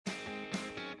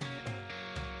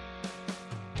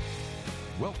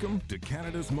Welcome to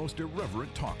Canada's most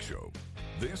irreverent talk show.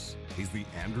 This is The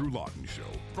Andrew Lawton Show,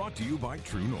 brought to you by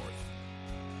True North.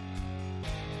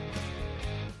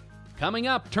 Coming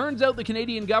up, turns out the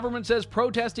Canadian government says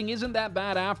protesting isn't that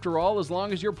bad after all, as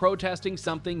long as you're protesting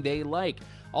something they like.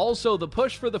 Also, the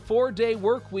push for the 4-day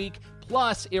work week,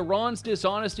 plus Iran's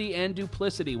dishonesty and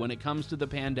duplicity when it comes to the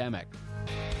pandemic.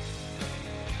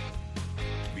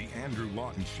 The Andrew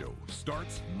Lawton Show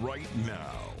starts right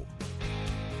now.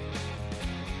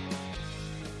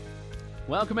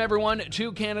 Welcome, everyone,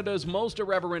 to Canada's most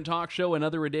irreverent talk show,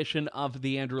 another edition of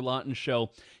The Andrew Lawton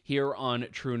Show here on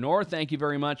True North. Thank you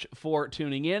very much for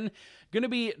tuning in. Going to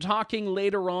be talking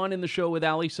later on in the show with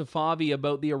Ali Safavi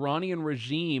about the Iranian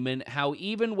regime and how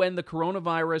even when the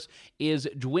coronavirus is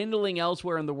dwindling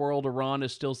elsewhere in the world, Iran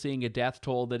is still seeing a death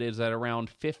toll that is at around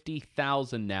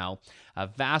 50,000 now.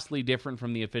 Vastly different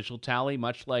from the official tally,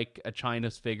 much like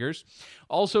China's figures.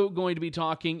 Also going to be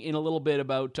talking in a little bit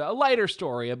about a lighter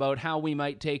story about how we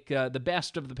might take the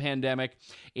best of the pandemic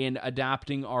in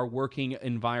adapting our working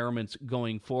environments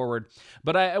going forward.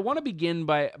 But I want to begin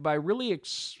by really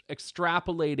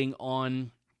extrapolating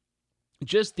on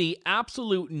just the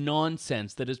absolute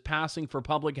nonsense that is passing for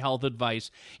public health advice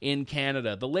in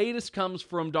Canada. The latest comes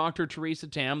from Dr. Theresa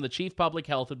Tam, the Chief Public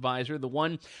Health Advisor, the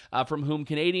one from whom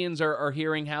Canadians are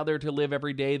hearing how they're to live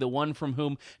every day, the one from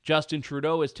whom Justin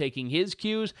Trudeau is taking his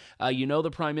cues. The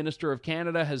Prime Minister of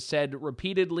Canada has said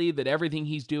repeatedly that everything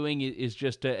he's doing is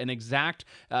just an exact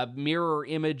mirror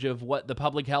image of what the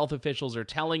public health officials are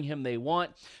telling him they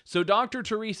want. So Dr.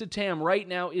 Theresa Tam right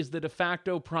now is the de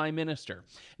facto Prime Minister.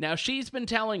 Now, she's been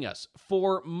telling us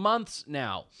for months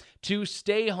now to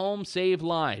stay home, save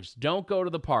lives. Don't go to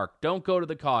the park. Don't go to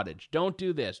the cottage. Don't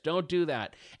do this. Don't do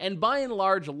that. And by and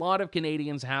large, a lot of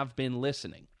Canadians have been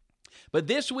listening. But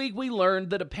this week we learned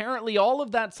that apparently all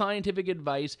of that scientific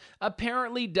advice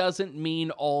apparently doesn't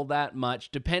mean all that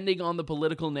much, depending on the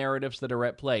political narratives that are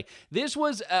at play. This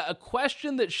was a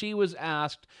question that she was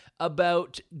asked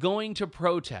about going to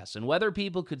protests and whether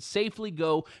people could safely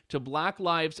go to Black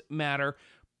Lives Matter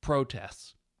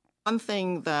protests. One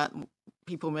thing that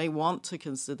people may want to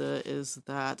consider is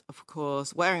that, of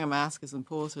course, wearing a mask is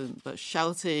important, but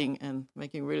shouting and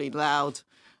making really loud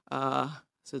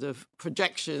sort of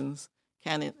projections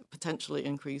can potentially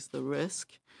increase the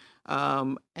risk.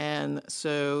 And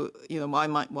so, I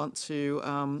might want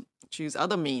to choose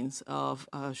other means of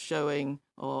showing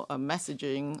or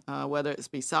messaging, whether it's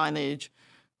be signage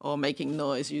or making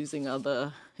noise using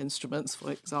other instruments,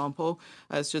 for example.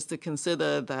 It's just to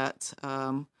consider that,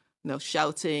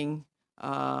 shouting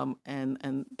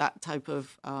and that type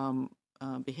of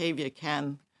behavior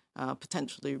can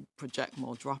potentially project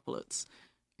more droplets.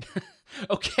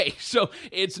 Okay, so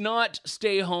it's not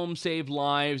stay home, save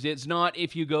lives. It's not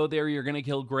if you go there, you're going to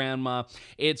kill grandma.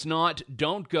 It's not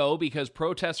don't go because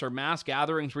protests are mass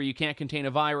gatherings where you can't contain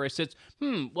a virus. It's,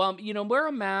 wear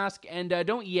a mask and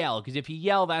don't yell because if you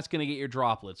yell, that's going to get your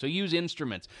droplets. So use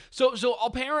instruments. So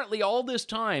apparently all this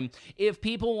time, if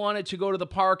people wanted to go to the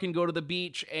park and go to the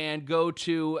beach and go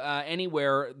to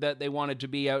anywhere that they wanted to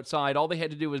be outside, all they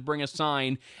had to do was bring a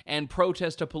sign and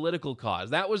protest a political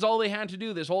cause. That was all they had to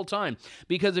do this whole time.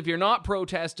 Because if you're not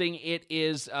protesting, it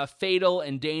is fatal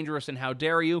and dangerous, and how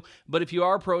dare you. But if you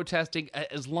are protesting,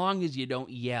 as long as you don't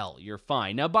yell, you're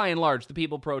fine. Now, by and large, the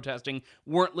people protesting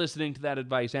weren't listening to that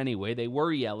advice anyway. They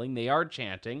were yelling. They are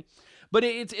chanting. But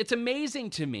it's amazing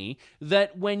to me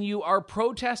that when you are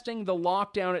protesting the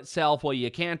lockdown itself, well, you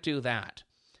can't do that.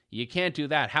 You can't do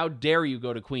that. How dare you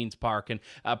go to Queen's Park and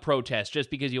protest just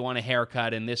because you want a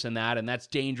haircut and this and that, and that's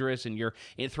dangerous and you're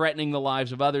threatening the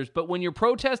lives of others. But when you're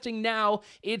protesting now,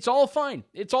 it's all fine.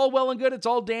 It's all well and good. It's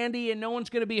all dandy and no one's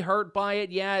going to be hurt by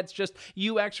it. Yeah, it's just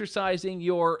you exercising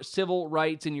your civil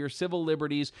rights and your civil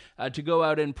liberties to go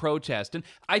out and protest. And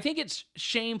I think it's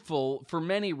shameful for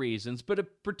many reasons,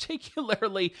 but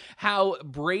particularly how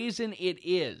brazen it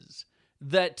is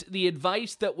that the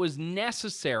advice that was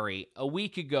necessary a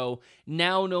week ago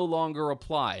now no longer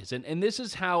applies. And this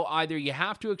is how either you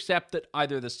have to accept that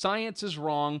either the science is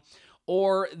wrong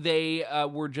or they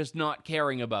were just not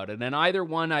caring about it. And either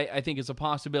one, I think, is a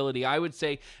possibility. I would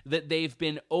say that they've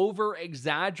been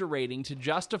over-exaggerating to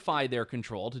justify their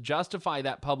control, to justify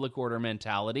that public order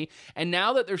mentality. And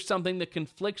now that there's something that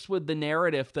conflicts with the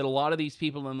narrative that a lot of these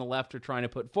people on the left are trying to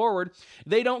put forward,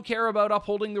 they don't care about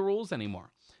upholding the rules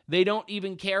anymore. They don't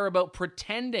even care about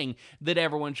pretending that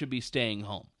everyone should be staying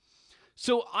home.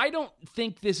 So I don't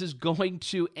think this is going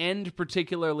to end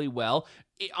particularly well.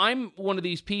 I'm one of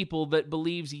these people that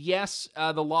believes, yes,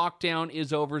 the lockdown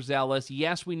is overzealous.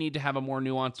 Yes, we need to have a more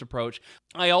nuanced approach.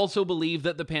 I also believe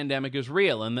that the pandemic is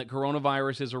real and that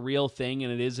coronavirus is a real thing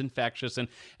and it is infectious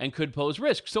and could pose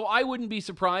risk. So I wouldn't be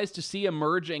surprised to see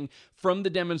emerging from the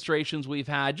demonstrations we've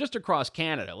had just across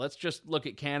Canada. Let's just look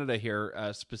at Canada here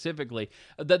specifically,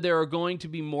 that there are going to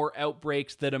be more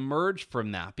outbreaks that emerge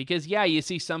from that. Because, yeah, you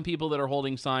see some people that are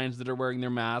holding signs that are wearing their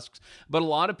masks, but a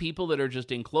lot of people that are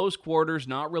just in close quarters,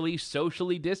 not really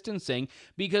socially distancing,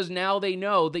 because now they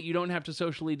know that you don't have to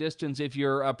socially distance if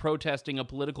you're protesting a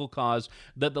political cause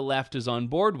that the left is on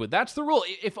board with. That's the rule.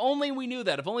 If only we knew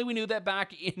that. If only we knew that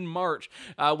back in March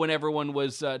when everyone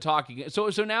was talking. So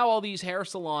now all these hair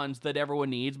salons that everyone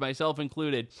needs, myself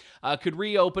included, could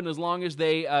reopen as long as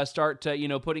they start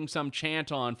putting some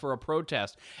chant on for a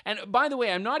protest. And by the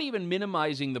way, I'm not even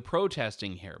minimizing the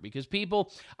protesting here, because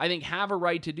people, I think, have a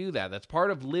right to do that. That's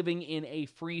part of living in a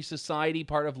free society,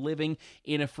 part of living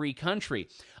in a free country.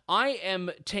 I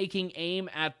am taking aim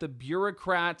at the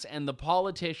bureaucrats and the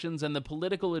politicians and the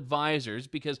political advisors,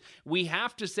 because we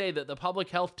have to say that the public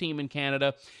health team in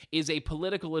Canada is a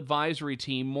political advisory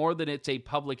team more than it's a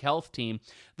public health team,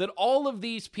 that all of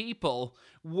these people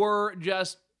were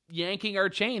just yanking our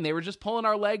chain. They were just pulling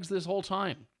our legs this whole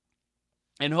time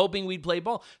and hoping we'd play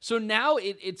ball. So now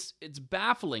it's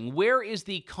baffling. Where is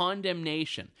the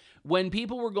condemnation? When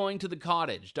people were going to the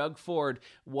cottage, Doug Ford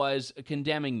was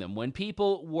condemning them. When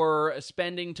people were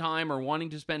spending time or wanting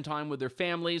to spend time with their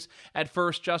families, at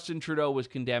first Justin Trudeau was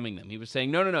condemning them. He was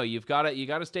saying, no, you got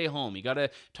to stay home. You got to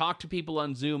talk to people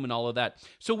on Zoom and all of that.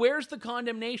 So where's the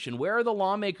condemnation? Where are the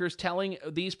lawmakers telling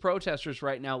these protesters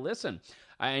right now, listen,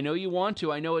 I know you want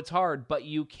to, I know it's hard, but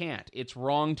you can't. It's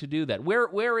wrong to do that.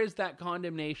 Where is that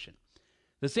condemnation?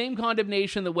 The same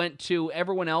condemnation that went to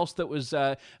everyone else that was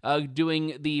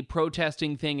doing the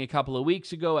protesting thing a couple of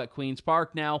weeks ago at Queen's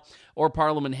Park now, or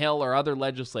Parliament Hill or other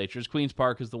legislatures. Queen's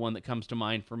Park is the one that comes to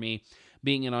mind for me,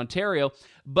 being in Ontario.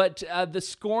 But the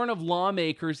scorn of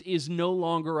lawmakers is no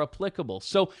longer applicable.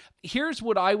 So here's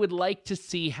what I would like to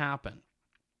see happen.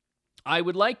 I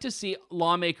would like to see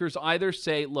lawmakers either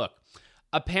say, look,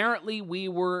 apparently we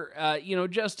were,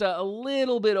 just a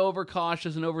little bit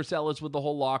overcautious and overzealous with the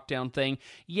whole lockdown thing.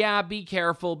 Yeah, be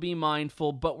careful, be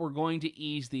mindful, but we're going to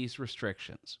ease these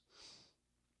restrictions.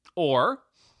 Or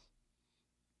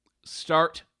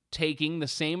start taking the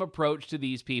same approach to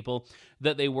these people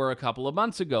that they were a couple of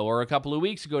months ago or a couple of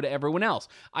weeks ago to everyone else.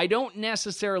 I don't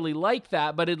necessarily like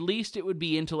that, but at least it would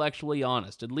be intellectually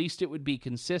honest. At least it would be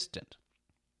consistent.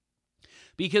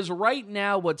 Because right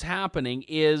now what's happening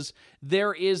is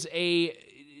there is an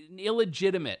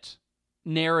illegitimate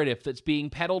narrative that's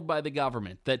being peddled by the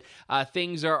government, that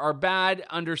things are bad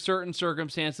under certain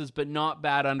circumstances, but not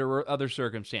bad under other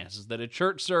circumstances, that a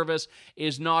church service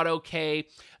is not okay,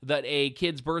 that a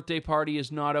kid's birthday party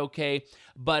is not okay,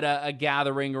 but a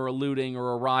gathering or a looting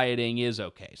or a rioting is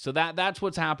okay. So that's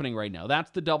what's happening right now. That's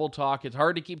the double talk. It's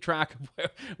hard to keep track of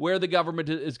where the government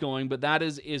is going, but that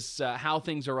is how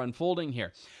things are unfolding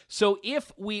here. So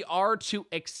if we are to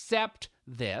accept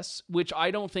this, which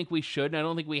I don't think we should, and I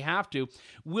don't think we have to,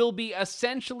 we'll be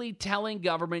essentially telling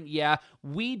government, yeah,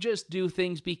 we just do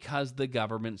things because the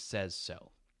government says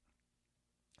so.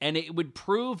 And it would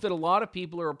prove that a lot of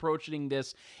people are approaching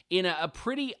this in a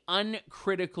pretty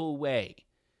uncritical way,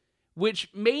 which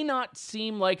may not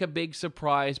seem like a big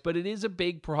surprise, but it is a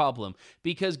big problem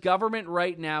because government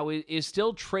right now is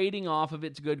still trading off of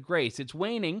its good grace. It's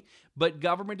waning, but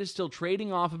government is still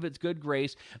trading off of its good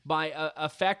grace by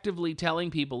effectively telling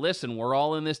people, listen, we're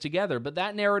all in this together, but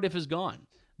that narrative is gone.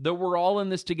 The we're all in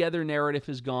this together narrative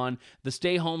is gone. The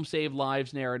stay home, save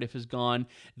lives narrative is gone.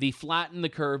 The flatten the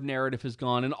curve narrative is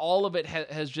gone. And all of it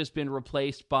has just been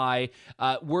replaced by,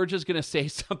 we're just going to say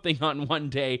something on one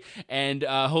day and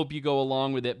hope you go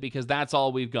along with it because that's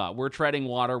all we've got. We're treading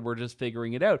water. We're just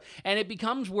figuring it out. And it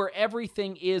becomes where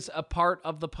everything is a part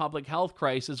of the public health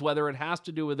crisis, whether it has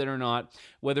to do with it or not,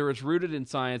 whether it's rooted in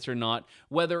science or not,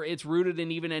 whether it's rooted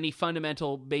in even any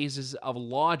fundamental basis of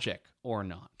logic or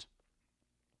not.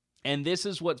 And this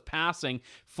is what's passing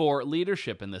for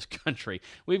leadership in this country.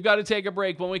 We've got to take a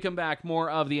break. When we come back, more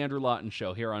of The Andrew Lawton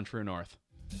Show here on True North.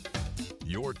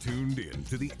 You're tuned in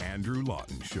to The Andrew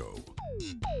Lawton Show.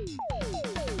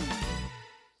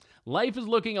 life is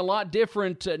looking a lot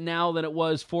different now than it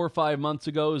was 4 or 5 months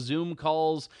ago. Zoom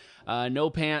calls, no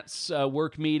pants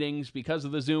work meetings because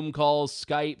of the Zoom calls,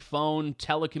 Skype, phone,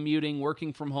 telecommuting,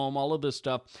 working from home, all of this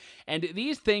stuff. And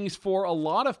these things for a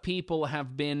lot of people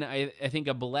have been, I think,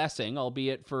 a blessing,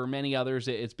 albeit for many others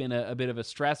it's been a bit of a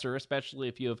stressor, especially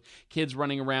if you have kids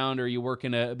running around or you work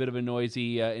in a bit of a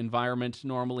noisy environment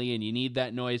normally and you need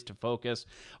that noise to focus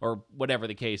or whatever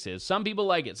the case is. Some people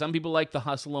like it. Some people like the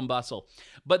hustle and bustle.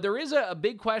 But there is a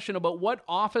big question about what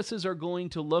offices are going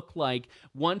to look like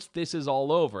once this is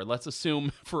all over. Let's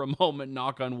assume for a moment,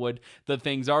 knock on wood, that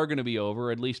things are going to be over,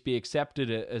 or at least be accepted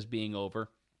as being over.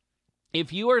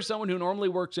 If you are someone who normally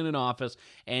works in an office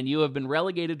and you have been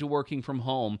relegated to working from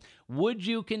home, would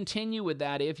you continue with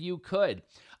that if you could?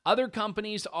 Other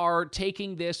companies are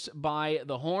taking this by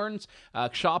the horns.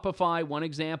 Shopify, one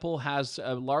example, has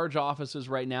large offices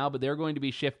right now, but they're going to be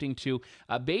shifting to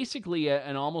basically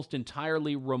an almost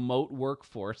entirely remote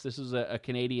workforce. This is a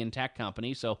Canadian tech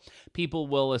company, so people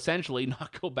will essentially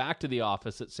not go back to the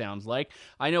office, it sounds like.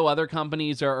 I know other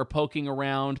companies are poking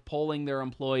around, polling their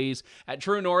employees. At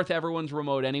True North, everyone's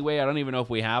remote anyway. I don't even know if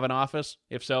we have an office.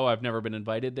 If so, I've never been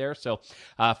invited there. So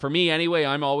for me anyway,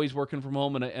 I'm always working from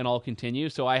home and I'll continue.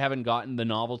 So I haven't gotten the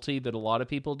novelty that a lot of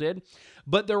people did.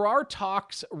 But there are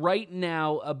talks right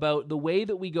now about the way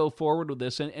that we go forward with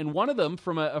this. And one of them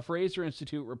from a Fraser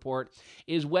Institute report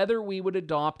is whether we would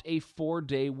adopt a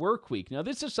 4-day work week. Now,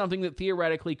 this is something that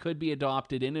theoretically could be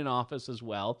adopted in an office as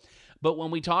well. But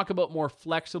when we talk about more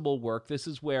flexible work, this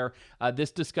is where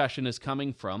this discussion is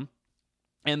coming from.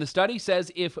 And the study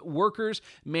says if workers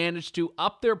manage to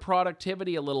up their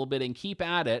productivity a little bit and keep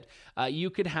at it,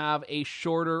 you could have a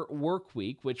shorter work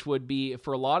week, which would be,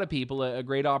 for a lot of people, a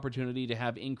great opportunity to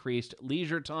have increased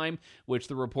leisure time, which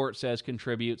the report says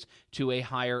contributes to a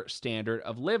higher standard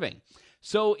of living.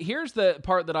 So here's the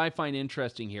part that I find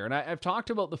interesting here. And I've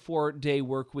talked about the 4-day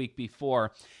work week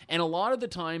before, and a lot of the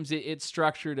times it's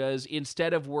structured as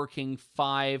instead of working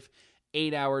 5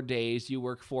 8-hour days, you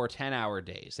work 4 10-hour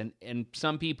days. And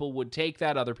some people would take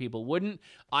that, other people wouldn't.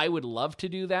 I would love to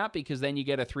do that because then you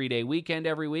get a 3-day weekend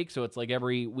every week. So it's like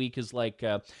every week is like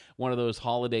one of those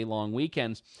holiday long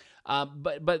weekends.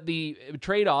 But the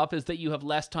trade-off is that you have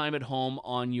less time at home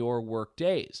on your work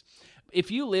days. If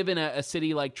you live in a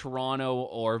city like Toronto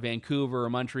or Vancouver or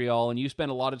Montreal and you spend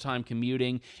a lot of time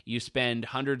commuting, you spend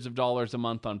hundreds of dollars a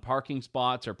month on parking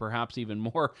spots or perhaps even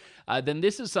more, then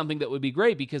this is something that would be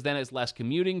great because then it's less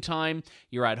commuting time,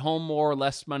 you're at home more,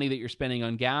 less money that you're spending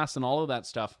on gas and all of that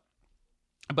stuff.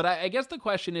 But I guess the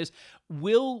question is,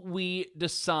 will we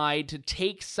decide to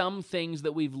take some things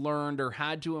that we've learned or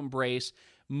had to embrace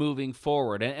moving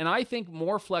forward? And I think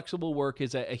more flexible work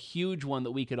is a huge one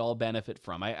that we could all benefit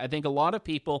from. I think a lot of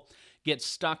people get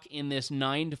stuck in this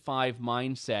 9-to-5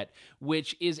 mindset,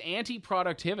 which is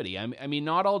anti-productivity. I mean,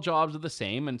 not all jobs are the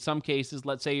same. In some cases,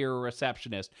 let's say you're a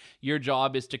receptionist. Your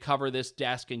job is to cover this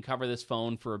desk and cover this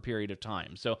phone for a period of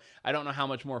time. So I don't know how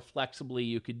much more flexibly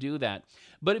you could do that.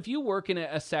 But if you work in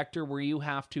a sector where you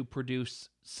have to produce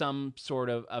some sort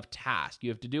of task, you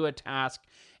have to do a task,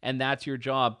 and that's your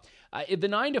job. The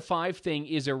 9-to-5 thing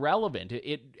is irrelevant.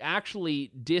 It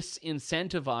actually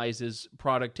disincentivizes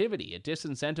productivity. It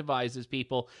disincentivizes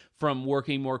people from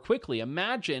working more quickly.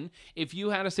 Imagine if you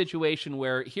had a situation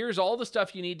where here's all the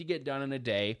stuff you need to get done in a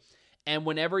day, and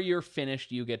whenever you're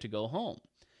finished, you get to go home.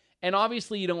 And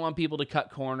obviously, you don't want people to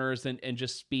cut corners and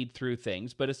just speed through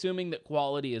things. But assuming that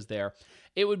quality is there,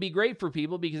 it would be great for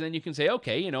people because then you can say,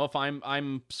 okay, you know, if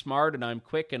I'm smart and I'm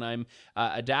quick and I'm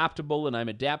adaptable and I'm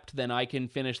adept, then I can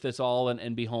finish this all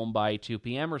and be home by 2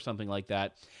 p.m. or something like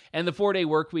that. And the 4-day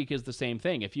work week is the same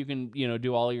thing. If you can, you know,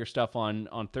 do all your stuff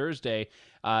on Thursday,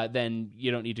 then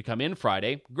you don't need to come in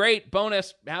Friday. Great,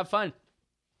 bonus, have fun.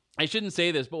 I shouldn't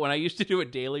say this, but when I used to do a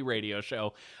daily radio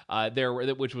show,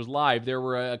 which was live, there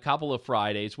were a couple of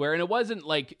Fridays where, and it wasn't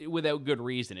like without good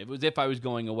reason. It was if I was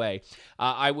going away,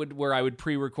 I would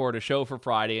pre-record a show for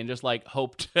Friday and just like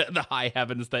hope to the high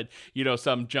heavens that, you know,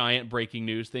 some giant breaking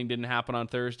news thing didn't happen on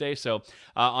Thursday. So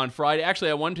on Friday,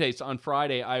 actually, on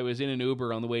Friday, I was in an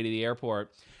Uber on the way to the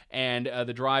airport. And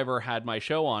the driver had my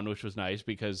show on, which was nice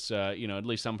because, you know, at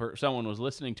least someone was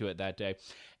listening to it that day.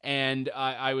 And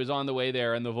I was on the way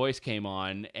there, and the voice came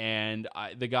on, and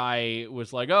the guy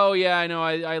was like, "Oh yeah, I know,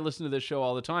 I listen to this show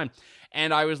all the time,"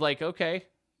 and I was like, "Okay,"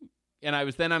 and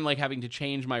I'm like having to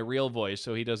change my real voice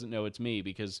so he doesn't know it's me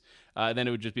because then it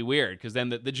would just be weird because then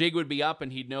the jig would be up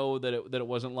and he'd know that it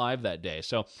wasn't live that day.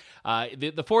 So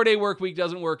the 4-day work week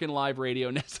doesn't work in live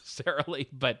radio necessarily,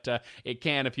 but it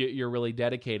can if you're really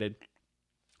dedicated.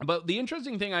 But the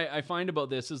interesting thing I find about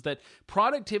this is that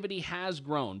productivity has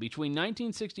grown. Between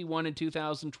 1961 and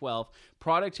 2012,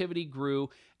 productivity grew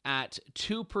at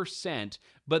 2%,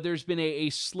 but there's been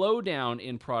a slowdown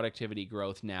in productivity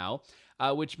growth now,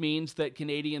 which means that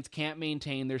Canadians can't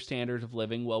maintain their standard of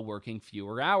living while working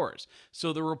fewer hours.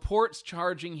 So the report's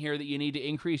charging here that you need to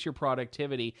increase your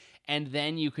productivity, and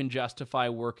then you can justify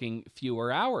working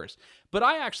fewer hours. But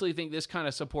I actually think this kind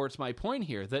of supports my point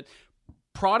here, that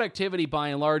productivity by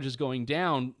and large is going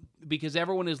down because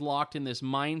everyone is locked in this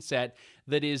mindset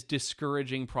that is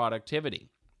discouraging productivity.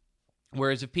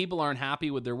 Whereas if people aren't happy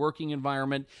with their working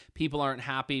environment, people aren't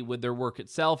happy with their work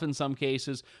itself in some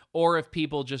cases, or if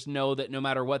people just know that no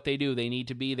matter what they do, they need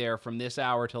to be there from this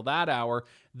hour till that hour,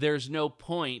 there's no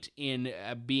point in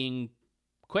being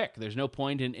quick. There's no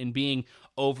point in being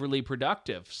overly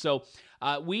productive. So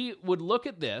we would look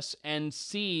at this and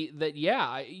see that,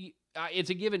 it's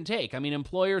a give and take. I mean,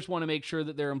 employers want to make sure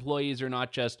that their employees are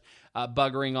not just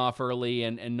buggering off early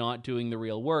and not doing the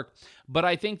real work. But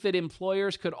I think that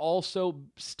employers could also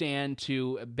stand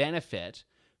to benefit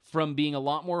from being a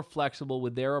lot more flexible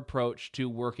with their approach to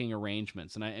working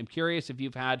arrangements. And I'm curious if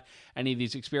you've had any of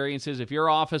these experiences, if your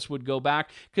office would go back,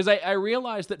 because I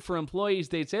realize that for employees,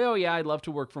 they'd say, oh yeah, I'd love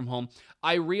to work from home.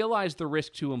 I realize the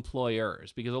risk to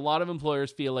employers, because a lot of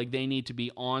employers feel like they need to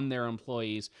be on their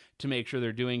employees to make sure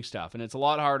they're doing stuff. And it's a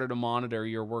lot harder to monitor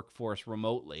your workforce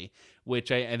remotely,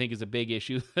 which I think is a big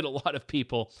issue that a lot of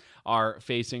people are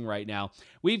facing right now.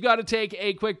 We've got to take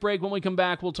a quick break. When we come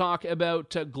back, we'll talk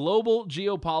about global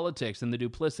geopolitics and the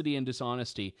duplicity and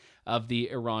dishonesty of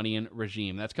the Iranian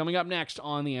regime. That's coming up next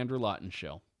on The Andrew Lawton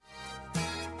Show.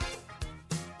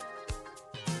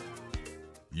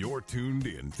 You're tuned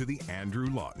in to The Andrew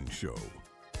Lawton Show.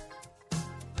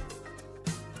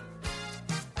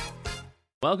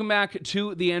 Welcome back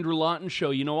to The Andrew Lawton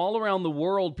Show. You know, all around the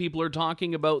world, people are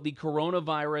talking about the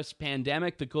coronavirus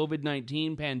pandemic, the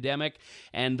COVID-19 pandemic,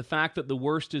 and the fact that the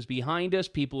worst is behind us.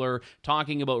 People are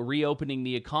talking about reopening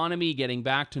the economy, getting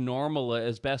back to normal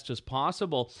as best as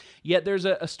possible. Yet there's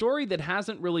a story that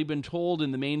hasn't really been told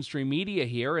in the mainstream media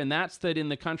here, and that's that in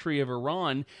the country of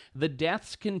Iran, the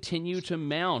deaths continue to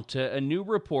mount. A new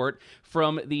report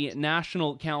from the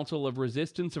National Council of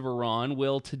Resistance of Iran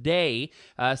will today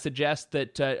suggest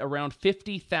that around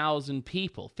 50,000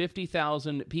 people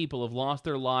have lost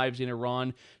their lives in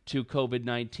Iran to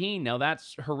COVID-19. Now,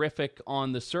 that's horrific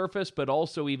on the surface, but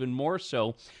also even more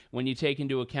so when you take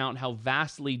into account how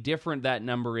vastly different that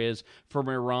number is from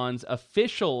Iran's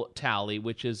official tally,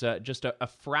 which is just a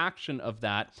fraction of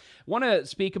that. I want to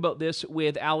speak about this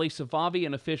with Ali Safavi,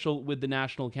 an official with the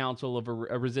National Council of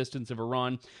Resistance of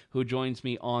Iran, who joins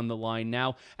me on the line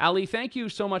now. Ali, thank you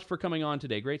so much for coming on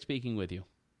today. Great speaking with you.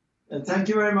 Thank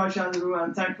you very much, Andrew,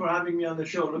 and thanks for having me on the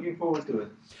show. Looking forward to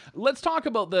it. Let's talk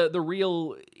about the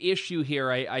real issue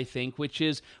here, I think, which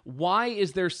is why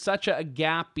is there such a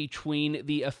gap between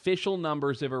the official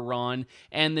numbers of Iran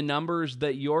and the numbers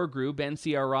that your group,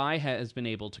 NCRI, has been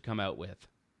able to come out with?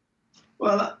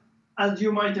 Well, as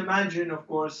you might imagine, of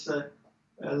course,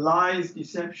 lies,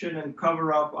 deception, and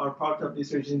cover-up are part of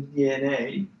this regime's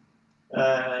DNA.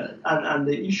 And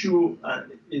the issue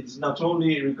is not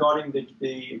only regarding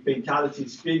the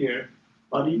fatalities figure,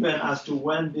 but even as to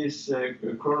when this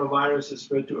coronavirus is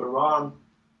spread to Iran,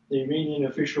 the Iranian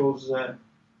officials,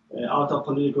 out of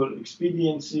political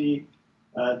expediency,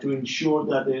 to ensure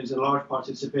that there is a large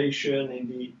participation in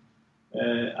the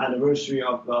anniversary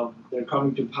of their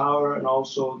coming to power and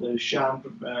also the sham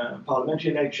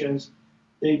parliamentary elections,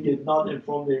 they did not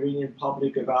inform the Iranian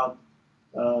public about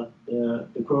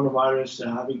the coronavirus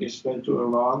having spread to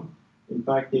Iran. In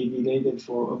fact, they delayed it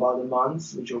for about a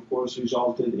month, which of course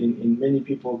resulted in many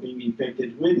people being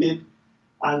infected with it.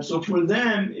 And so for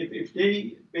them, if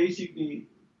they basically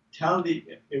tell the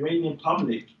Iranian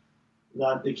public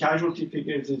that the casualty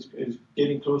figures is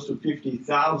getting close to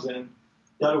 50,000,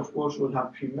 that of course would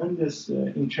have tremendous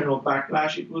internal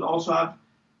backlash. It would also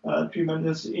have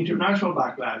tremendous international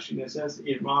backlash. In a sense,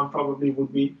 Iran probably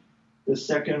would be the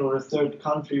second or the third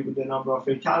country with the number of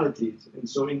fatalities. And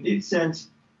so in this sense,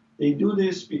 they do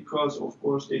this because, of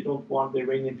course, they don't want the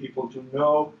Iranian people to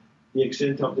know the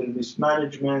extent of their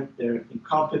mismanagement, their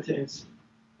incompetence,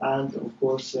 and, of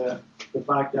course, the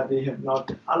fact that they have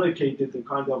not allocated the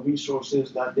kind of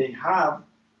resources that they have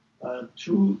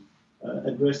to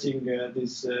addressing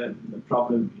this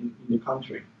problem in the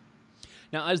country.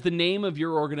 Now, as the name of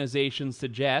your organization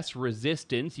suggests,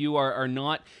 resistance, you are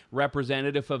not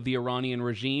representative of the Iranian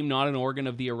regime, not an organ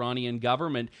of the Iranian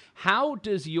government. How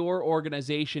does your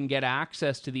organization get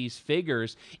access to these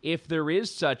figures if there is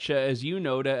such, as you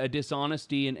note, a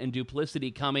dishonesty and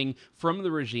duplicity coming from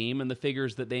the regime and the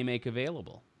figures that they make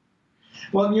available?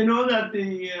 Well, you know that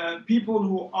the people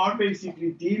who are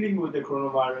basically dealing with the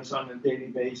coronavirus on a daily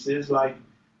basis, like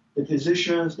the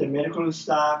physicians, the medical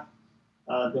staff,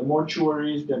 the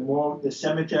mortuaries, the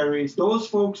cemeteries, those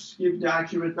folks give the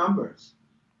accurate numbers.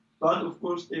 But of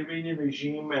course, the Iranian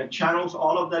regime channels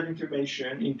all of that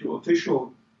information into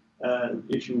official,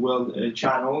 if you will,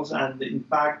 channels. And in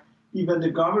fact, even the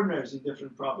governors in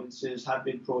different provinces have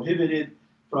been prohibited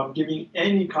from giving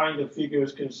any kind of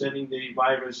figures concerning the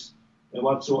virus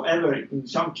whatsoever. In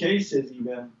some cases,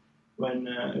 even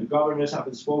when governors have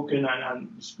spoken and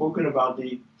spoken about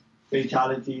the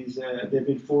fatalities, they've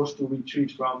been forced to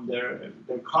retreat from their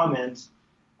comments.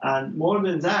 And more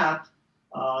than that,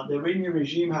 the Iranian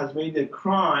regime has made a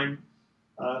crime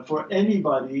for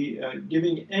anybody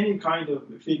giving any kind of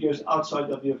figures outside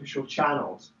of the official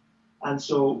channels. And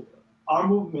so our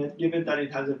movement, given that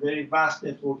it has a very vast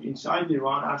network inside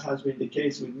Iran, as has been the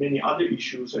case with many other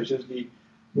issues, such as the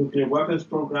nuclear weapons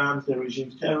programs, the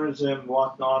regime's terrorism,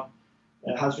 whatnot,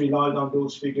 has relied on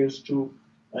those figures to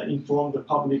inform the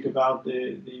public about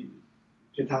the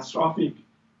catastrophic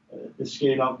the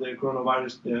scale of the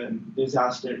coronavirus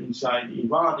disaster inside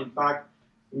Iran. In fact,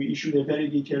 we issued a very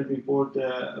detailed report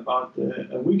about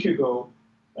a week ago,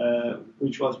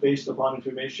 which was based upon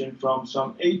information from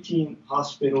some 18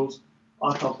 hospitals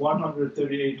out of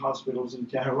 138 hospitals in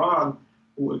Tehran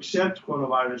who accept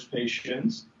coronavirus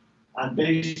patients. And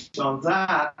based on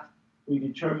that, we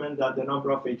determined that the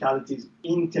number of fatalities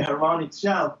in Tehran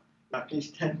itself is at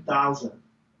least 10,000,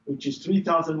 which is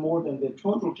 3,000 more than the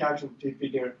total casualty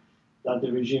figure that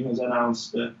the regime has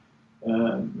announced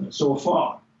so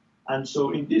far. And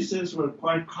so in this sense, we're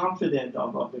quite confident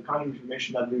of the kind of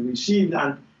information that we received.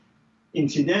 And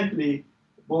incidentally,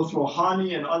 both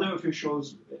Rouhani and other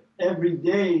officials every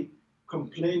day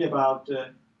complain about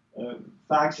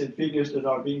facts and figures that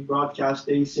are being broadcast,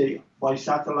 they say, by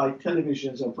satellite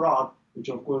televisions abroad, which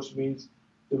of course means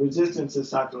the resistance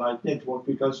satellite network,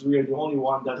 because we are the only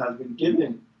one that has been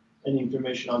given any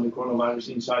information on the coronavirus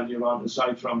inside Iran,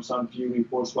 aside from some few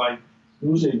reports by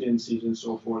news agencies and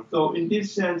so forth. So in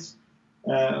this sense,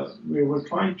 we were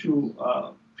trying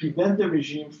to prevent the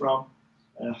regime from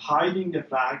hiding the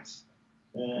facts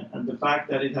and the fact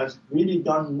that it has really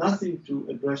done nothing to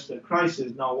address the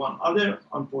crisis. Now, one other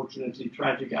unfortunately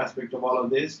tragic aspect of all of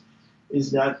this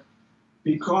is that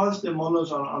because the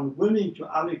mullahs are unwilling to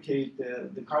allocate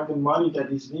the kind of money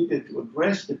that is needed to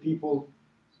address the people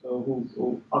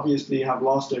who obviously have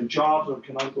lost their jobs or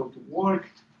cannot go to work,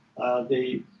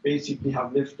 they basically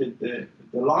have lifted the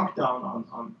lockdown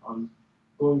on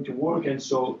going to work. And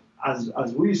so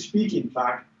as we speak, in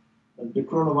fact, the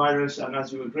coronavirus, and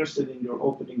as you addressed it in your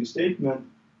opening statement,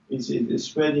 is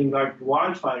spreading like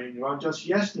wildfire in Iran. Just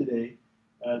yesterday,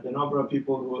 the number of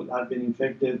people who had been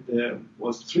infected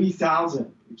was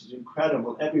 3,000, which is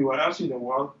incredible. Everywhere else in the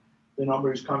world, the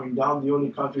number is coming down. The only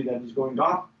country that is going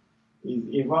up is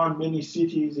Iran. Many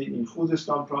cities in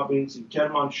Khuzestan province, in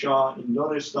Kermanshah, in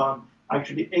Lorestan,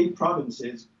 actually 8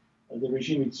 provinces, the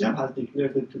regime itself has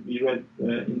declared it to be red,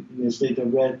 in a state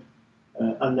of red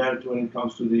alert when it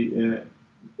comes to the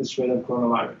spread of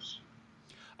coronavirus.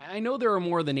 I know there are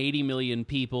more than 80 million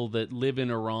people that live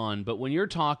in Iran, but when you're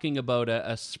talking about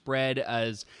a spread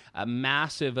as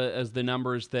massive as the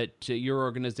numbers that your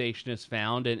organization has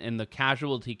found and the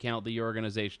casualty count that your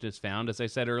organization has found, as I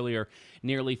said earlier,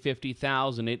 nearly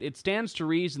 50,000, it stands to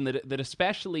reason that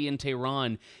especially in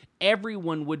Tehran,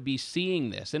 everyone would be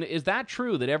seeing this. And is that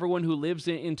true, that everyone who lives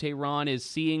in Tehran is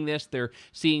seeing this? They're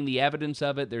seeing the evidence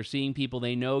of it. They're seeing people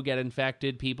they know get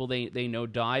infected, people they know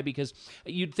die? Because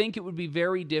you'd think it would be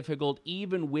very difficult,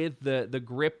 even with the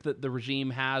grip that the regime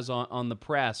has on the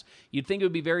press, you'd think it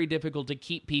would be very difficult to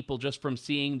keep people just from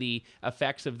seeing the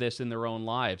effects of this in their own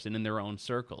lives and in their own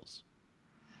circles.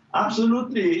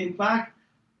 Absolutely. In fact,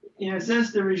 in a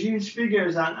sense, the regime's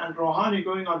figures and Rouhani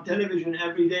going on television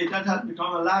every day, that has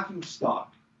become a laughing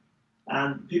stock.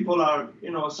 And people are,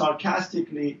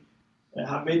 sarcastically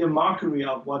have made a mockery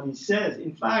of what he says.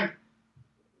 In fact,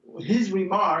 his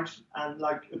remarks, and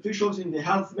like officials in the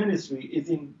health ministry, is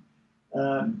in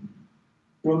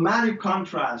dramatic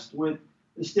contrast with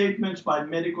the statements by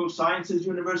medical sciences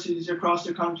universities across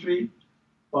the country,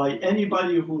 by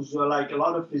anybody who's like a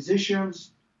lot of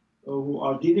physicians who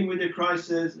are dealing with the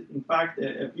crisis. In fact,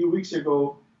 a few weeks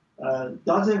ago,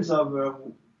 dozens of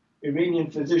Iranian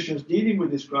physicians dealing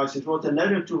with this crisis wrote a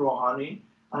letter to Rouhani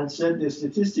and said the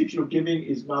statistics you're giving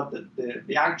is not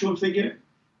the actual figure,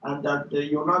 and that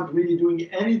you're not really doing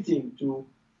anything to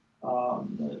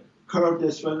curb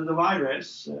the spread of the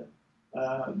virus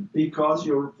because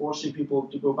you're forcing people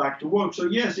to go back to work. So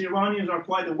yes, Iranians are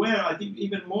quite aware, I think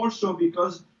even more so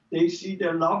because they see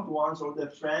their loved ones or their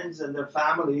friends and their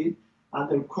family and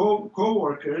their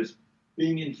co-workers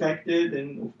being infected,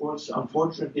 and of course,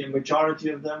 unfortunately, a majority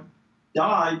of them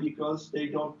die because they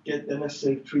don't get the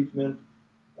necessary treatment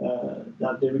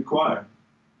that they require.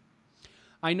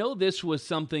 I know this was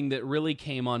something that really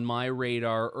came on my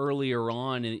radar earlier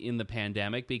on in the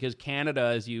pandemic because Canada,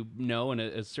 as you know, and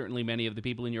as certainly many of the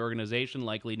people in your organization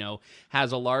likely know,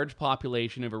 has a large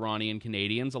population of Iranian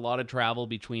Canadians, a lot of travel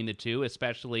between the two,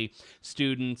 especially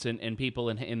students and people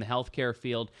in the healthcare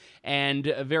field. And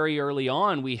very early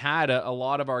on, we had a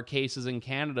lot of our cases in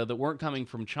Canada that weren't coming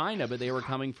from China, but they were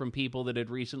coming from people that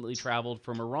had recently traveled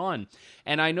from Iran.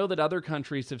 And I know that other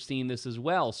countries have seen this as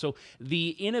well. So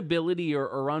the inability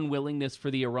or unwillingness for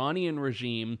the Iranian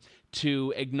regime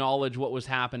to acknowledge what was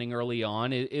happening early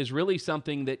on is really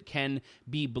something that can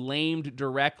be blamed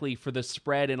directly for the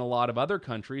spread in a lot of other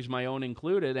countries, my own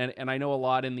included, and I know a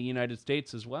lot in the United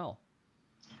States as well.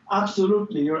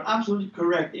 Absolutely. You're absolutely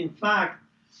correct. In fact,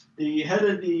 the head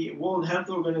of the World Health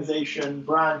Organization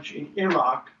branch in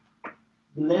Iraq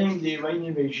blamed the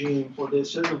Iranian regime for the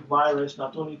spread of virus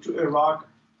not only to Iraq,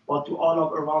 but to all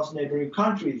of Iran's neighboring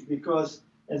countries because,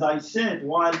 as I said,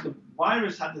 while the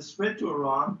virus had spread to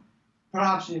Iran,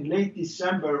 perhaps in late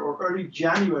December or early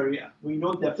January, we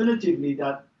know definitively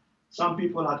that some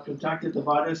people had contracted the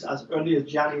virus as early as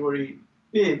January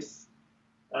 5th.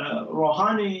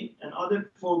 Rouhani and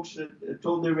other folks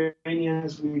told the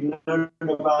Iranians we learned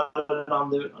about it on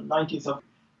the 19th of.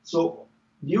 So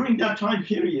during that time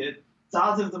period,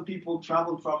 thousands of people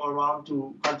traveled from Iran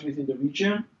to countries in the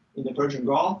region, in the Persian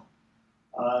Gulf.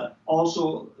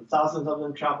 Also, thousands of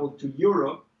them traveled to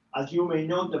Europe. As you may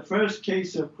know, the first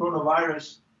case of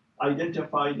coronavirus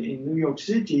identified in New York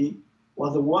City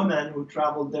was a woman who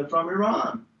traveled there from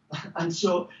Iran. And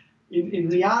so, in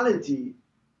reality,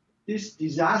 this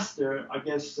disaster, I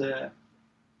guess,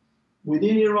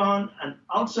 within Iran and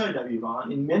outside of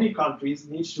Iran, in many countries,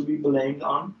 needs to be blamed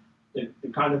on the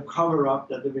kind of cover-up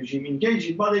that the regime engaged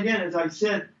in. But again, as I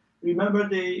said, remember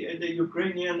the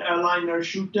Ukrainian airliner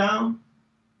shoot down?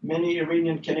 Many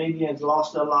Iranian Canadians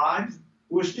lost their lives.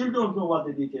 We still don't know what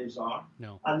the details are.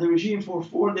 No. And the regime for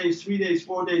 4 days, 3 days,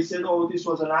 4 days said, oh, this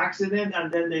was an accident.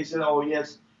 And then they said, oh,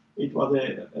 yes, it was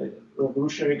a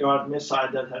Revolutionary Guard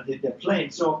missile that had hit the plane.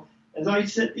 So, as I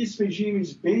said, this regime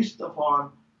is based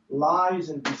upon lies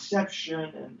and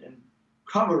deception and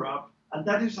cover-up. And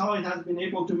that is how it has been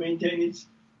able to maintain its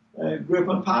grip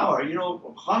on power. You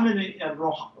know, Khamenei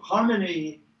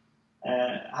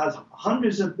has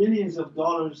hundreds of billions of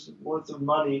dollars worth of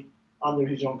money under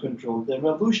his own control. The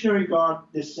Revolutionary Guard,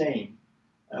 the same.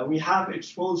 We have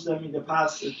exposed them in the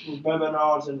past through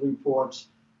webinars and reports,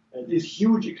 these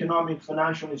huge economic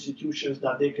financial institutions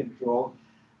that they control.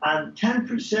 And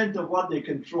 10% of what they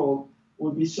control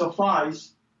would be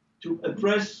suffice to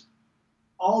address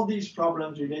all these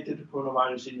problems related to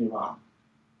coronavirus in Iran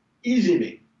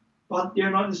easily. But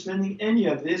they're not spending any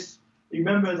of this.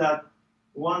 Remember that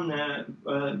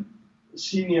one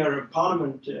senior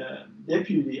parliament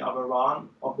deputy of Iran,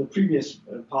 of the previous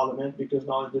parliament, because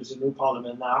now there's a new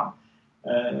parliament now,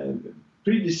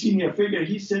 pretty senior figure,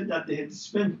 he said that they had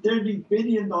spent $30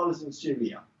 billion in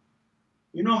Syria.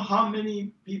 You know how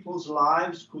many people's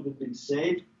lives could have been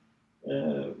saved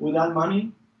with that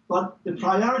money? But the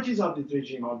priorities of this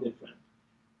regime are different.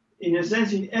 In a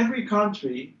sense, in every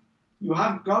country, you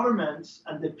have governments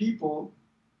and the people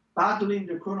battling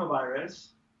the coronavirus.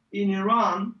 In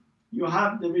Iran, you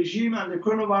have the regime and the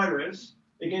coronavirus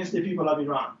against the people of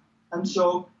Iran. And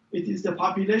so it is the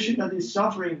population that is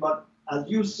suffering. But as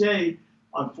you say,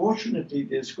 unfortunately,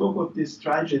 the scope of this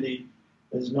tragedy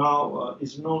is now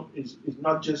is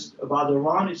not just about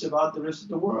Iran, it's about the rest of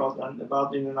the world and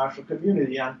about the international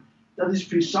community. And that is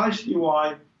precisely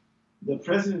why the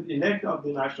president-elect of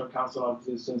the National Council of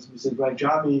Resistance, Mr.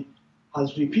 Rajavi,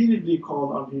 has repeatedly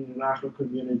called on the international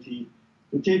community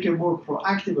to take a more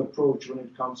proactive approach when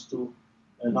it comes to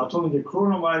not only the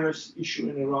coronavirus issue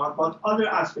in Iran, but other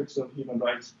aspects of human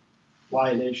rights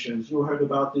violations. You heard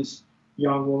about this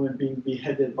young woman being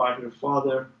beheaded by her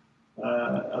father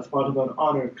as part of an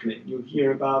honor killing. You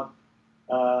hear about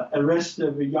arrest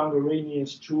of young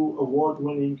Iranians, 2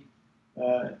 award-winning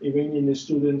Iranian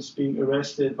students being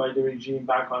arrested by the regime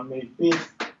back on May 5th.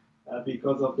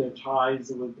 because of their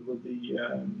ties with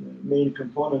the main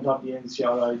component of the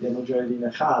NCRI, the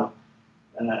Mujahideen Khal.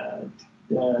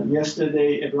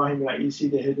 Yesterday, Ibrahim Raisi,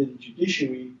 the head of the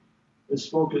judiciary,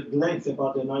 spoke at length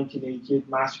about the 1988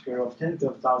 massacre of tens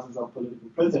of thousands of political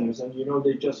prisoners. And you know,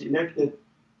 they just elected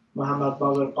Muhammad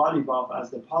Bawar Ghalibaf as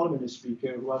the parliament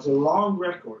speaker, who has a long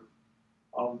record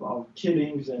of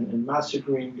killings and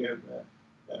massacring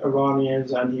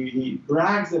Iranians. And he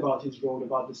brags about his role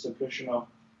about the suppression of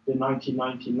the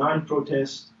 1999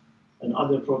 protests and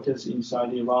other protests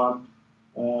inside Iran.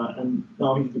 And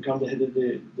now he's become the head of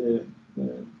the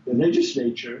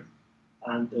legislature.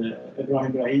 And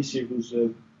Ibrahim Raisi, who's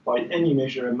by any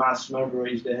measure a mass murderer,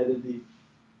 is the head of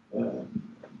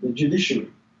the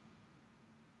judiciary.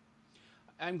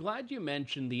 I'm glad you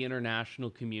mentioned the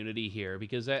international community here,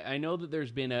 because I know that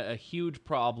there's been a huge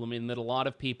problem in that a lot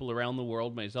of people around the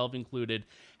world, myself included,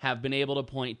 have been able to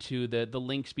point to the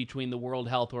links between the World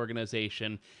Health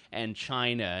Organization and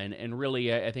China, and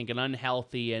really, I think, an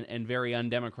unhealthy and very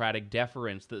undemocratic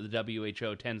deference that the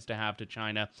WHO tends to have to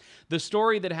China. The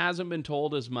story that hasn't been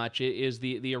told as much is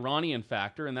the Iranian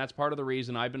factor, and that's part of the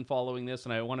reason I've been following this,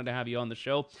 and I wanted to have you on the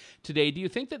show today. Do you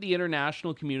think that the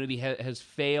international community has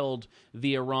failed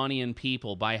the Iranian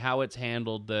people by how it's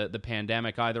handled the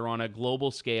pandemic, either on a global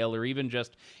scale or even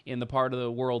just in the part of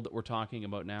the world that we're talking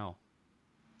about now?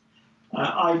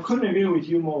 I couldn't agree with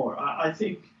you more. I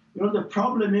think, you know, the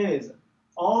problem is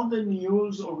all the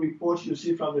news or reports you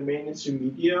see from the mainstream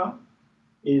media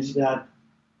is that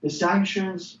the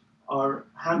sanctions are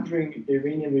hampering the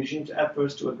Iranian regime's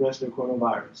efforts to address the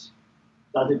coronavirus,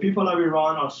 that the people of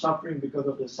Iran are suffering because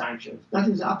of the sanctions. That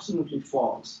is absolutely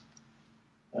false.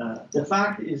 The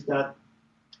fact is that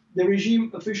the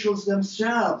regime officials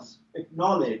themselves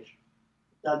acknowledge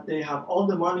that they have all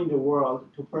the money in the world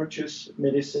to purchase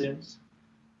medicines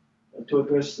to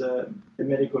address the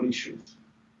medical issues.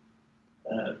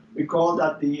 Recall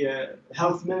that the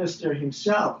health minister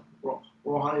himself,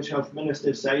 Rouhani's health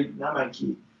minister, Saeed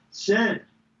Namaki, said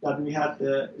that we had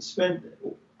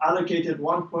allocated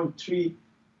 $1.3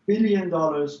 billion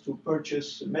to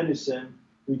purchase medicine.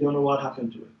 We don't know what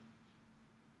happened to it.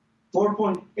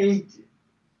 $4.8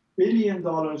 billion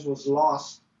was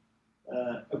lost,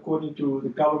 according to the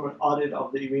government audit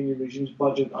of the Iranian regime's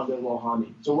budget under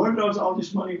Rouhani. So where does all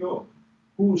this money go?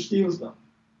 Who steals them?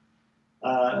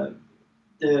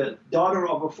 The daughter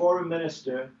of a foreign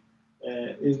minister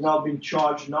is now being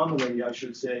charged nominally, I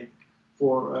should say,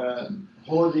 for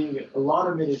holding a lot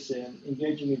of medicine,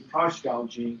 engaging in price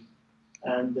gouging,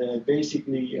 and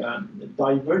basically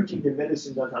diverting the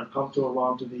medicine that had come to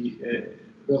Iran to the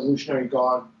Revolutionary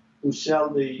Guard, who sell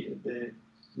the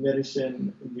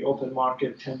medicine in the open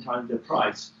market 10 times the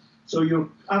price. So you're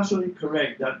absolutely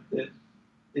correct that the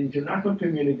international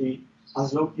community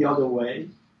has looked the other way,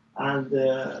 and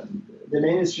the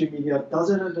mainstream media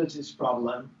doesn't address this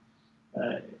problem.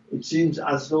 It seems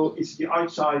as though it's the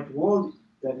outside world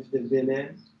that is the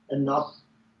villain and not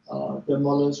the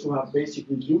mullahs who have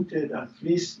basically looted and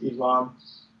fleeced Iran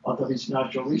out of its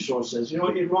natural resources. You know,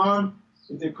 Iran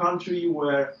is a country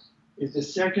where it's the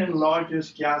second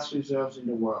largest gas reserves in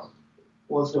the world,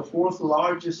 was the fourth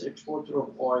largest exporter of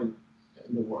oil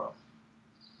in the world.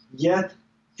 Yet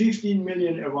 15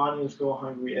 million Iranians go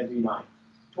hungry every night.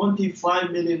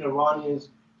 25 million Iranians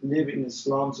live in the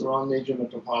slums around major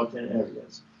metropolitan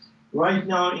areas. Right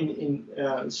now in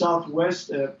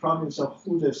southwest province of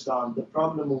Khuzestan, the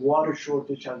problem of water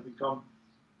shortage has become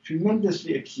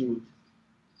tremendously acute.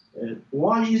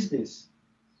 Why is this?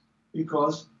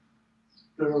 Because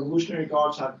the Revolutionary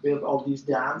Guards have built all these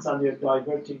dams and they're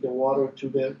diverting the water to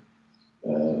their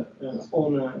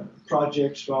own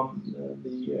projects from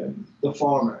the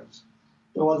farmers.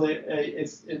 There was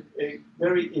a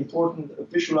very important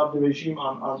official of the regime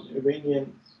on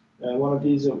Iranian, one of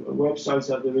these websites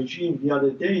of the regime the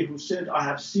other day, who said, I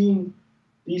have seen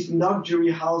these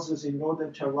luxury houses in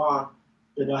northern Tehran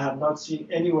that I have not seen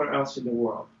anywhere else in the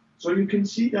world. So you can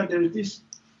see that there is this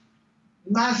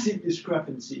massive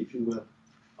discrepancy, if you will,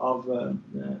 of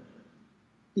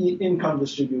income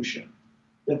distribution.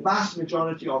 The vast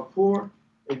majority are poor,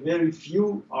 and very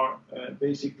few are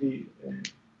basically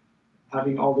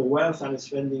having all the wealth and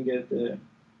spending it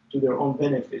to their own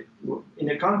benefit. In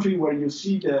a country where you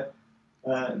see the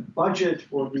budget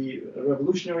for the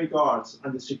Revolutionary Guards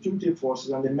and the security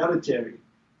forces and the military,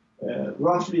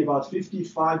 roughly about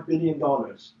 $55 billion,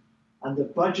 and the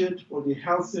budget for the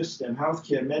health system,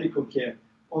 healthcare, medical care,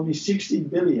 only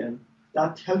 $16 billion,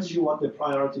 that tells you what the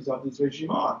priorities of this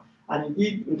regime are. And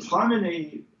indeed, with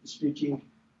Khamenei speaking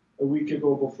a week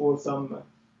ago before some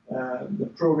the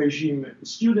pro-regime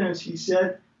students, he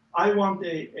said I want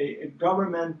a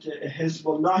government, a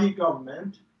Hezbollahi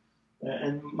government,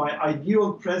 and my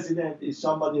ideal president is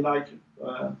somebody like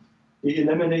the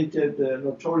eliminated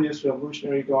notorious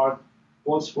Revolutionary Guard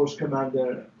Quds Force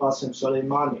Commander Qasem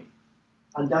Soleimani.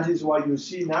 And that is why you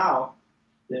see now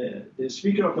the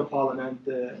Speaker of the Parliament,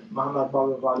 Mohammad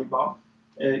Bagher Ghalibaf,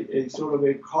 a sort of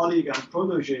a colleague and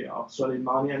protege of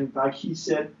Soleimani. And in fact, he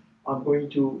said, I'm going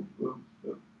to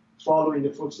follow in the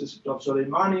footsteps of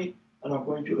Soleimani, and I'm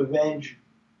going to avenge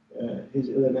his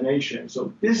elimination.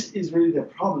 So this is really the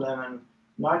problem, and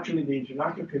naturally the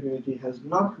international community has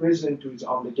not risen to its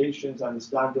obligations and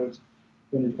standards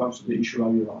when it comes to the issue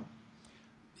of Iran.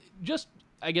 Just,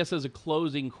 I guess, as a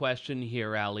closing question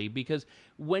here, Ali, because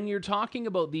when you're talking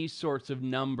about these sorts of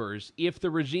numbers, if the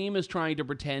regime is trying to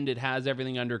pretend it has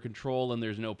everything under control and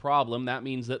there's no problem, that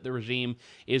means that the regime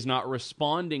is not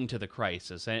responding to the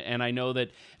crisis. And I know that,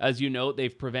 as you note,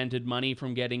 they've prevented money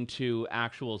from getting to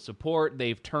actual support.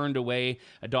 They've turned away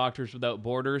Doctors Without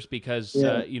Borders because,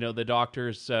 the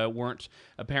doctors weren't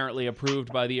apparently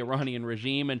approved by the Iranian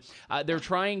regime. And they're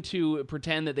trying to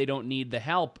pretend that they don't need the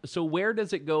help. So where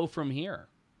does it go from here?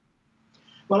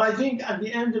 Well, I think at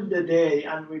the end of the day,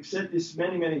 and we've said this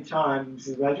many, many times,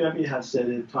 Rajabi has said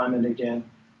it time and again,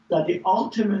 that the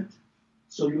ultimate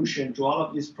solution to all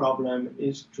of this problem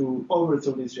is to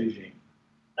overthrow this regime.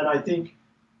 And I think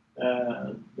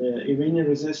the Iranian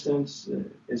resistance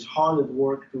is hard at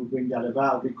work to bring that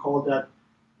about. Recall that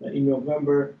in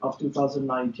November of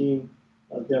 2019,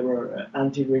 there were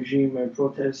anti-regime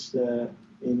protests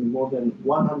in more than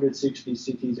 160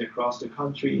 cities across the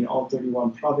country in all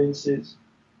 31 provinces.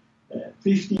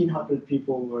 1,500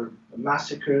 people were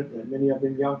massacred, many of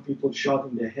them young people shot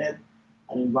in the head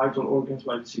and in vital organs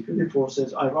by the security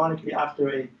forces. Ironically, after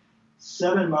a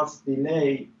 7-month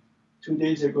delay, 2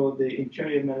 days ago, the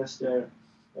Interior Minister,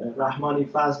 Rahmani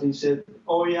Fazli, said,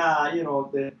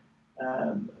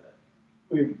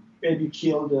 we maybe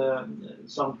killed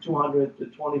some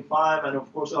 225, and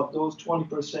of course, of those,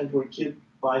 20% were killed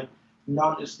by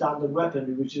non-standard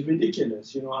weaponry, which is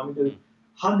ridiculous. There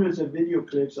hundreds of video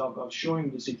clips of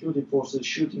showing the security forces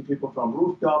shooting people from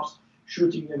rooftops,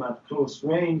 shooting them at close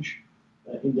range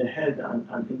in the head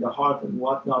and in the heart and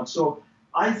whatnot. So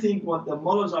I think what the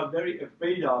mullahs are very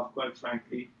afraid of, quite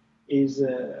frankly, is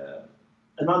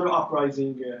another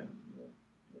uprising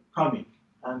coming.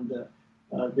 And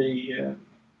the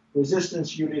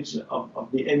resistance units of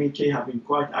the MEK have been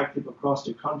quite active across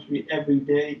the country. Every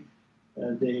day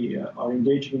they are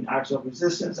engaging in acts of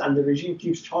resistance, and the regime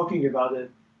keeps talking about it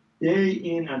day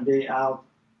in and day out.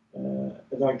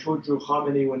 As I told you,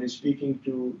 Khamenei, when he's speaking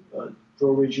to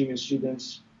pro-regime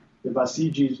students, the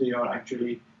Basijis, they are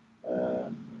actually,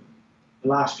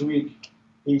 last week,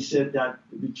 he said that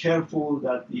be careful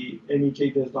that the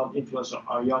MEK does not influence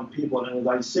our young people. And as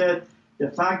I said, the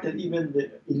fact that even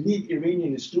the elite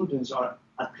Iranian students are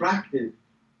attracted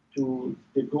to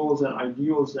the goals and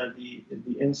ideals that the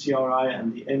NCRI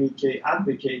and the MEK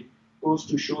advocate goes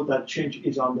to show that change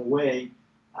is on the way,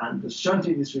 and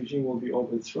certainly this regime will be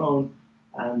overthrown.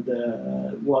 And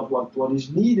what is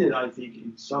needed, I think,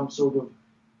 is some sort of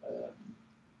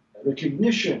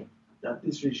recognition that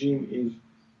this regime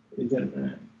is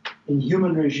an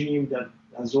inhuman regime that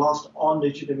has lost all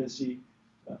legitimacy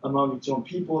among its own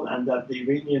people, and that the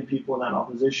Iranian people and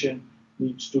opposition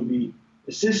needs to be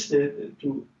assisted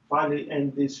to finally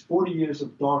end this 40 years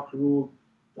of dark rule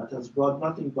that has brought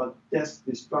nothing but death,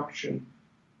 destruction,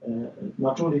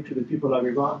 not only to the people of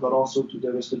Iran, but also to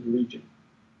the rest of the region.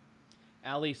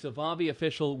 Ali Safavi,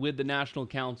 official with the National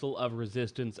Council of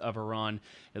Resistance of Iran,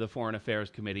 the Foreign Affairs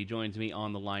Committee, joins me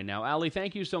on the line now. Ali,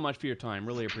 thank you so much for your time.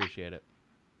 Really appreciate it.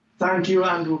 Thank you,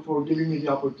 Andrew, for giving me the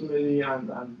opportunity,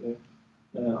 and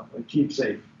keep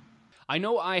safe. I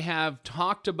know I have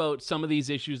talked about some of these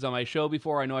issues on my show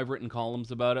before. I know I've written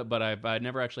columns about it, but I've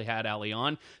never actually had Ali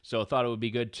on, so I thought it would be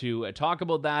good to talk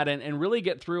about that and really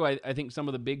get through, I think, some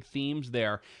of the big themes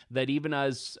there that even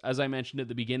as I mentioned at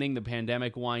the beginning, the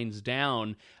pandemic winds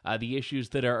down, the issues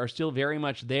that are still very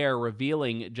much there,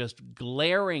 revealing just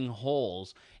glaring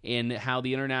holes in how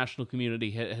the international community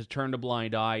has turned a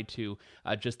blind eye to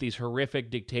just these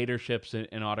horrific dictatorships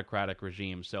and autocratic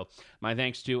regimes. So my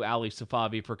thanks to Ali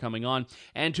Safavi for coming on.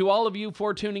 And to all of you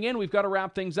for tuning in. We've got to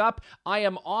wrap things up. I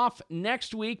am off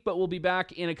next week, but we'll be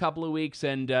back in a couple of weeks.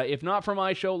 And if not for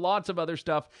my show, lots of other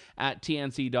stuff at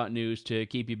tnc.news to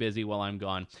keep you busy while I'm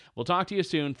gone. We'll talk to you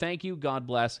soon. Thank you, God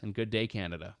bless, and good day,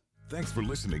 Canada. Thanks for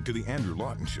listening to The Andrew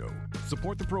Lawton Show.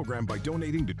 Support the program by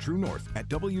donating to True North at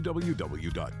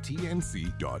www.tnc.news.